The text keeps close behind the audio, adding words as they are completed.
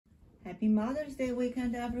Happy Mother's Day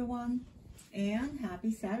weekend, everyone, and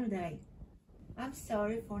happy Saturday. I'm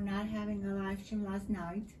sorry for not having a live stream last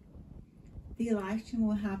night. The live stream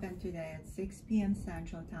will happen today at 6 p.m.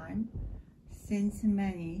 Central Time, since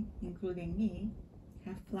many, including me,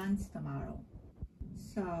 have plans tomorrow.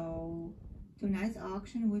 So tonight's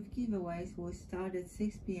auction with giveaways will start at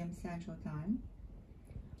 6 p.m. Central Time.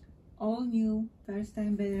 All new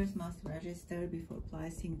first-time bidders must register before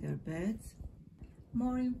placing their bids.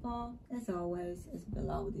 More info, as always, is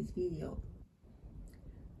below this video.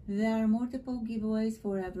 There are multiple giveaways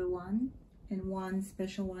for everyone and one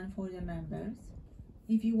special one for the members.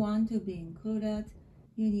 If you want to be included,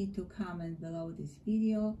 you need to comment below this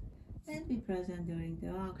video and be present during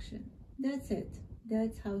the auction. That's it.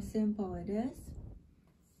 That's how simple it is.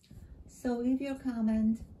 So leave your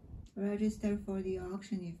comment, register for the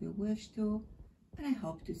auction if you wish to, and I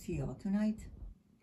hope to see you all tonight.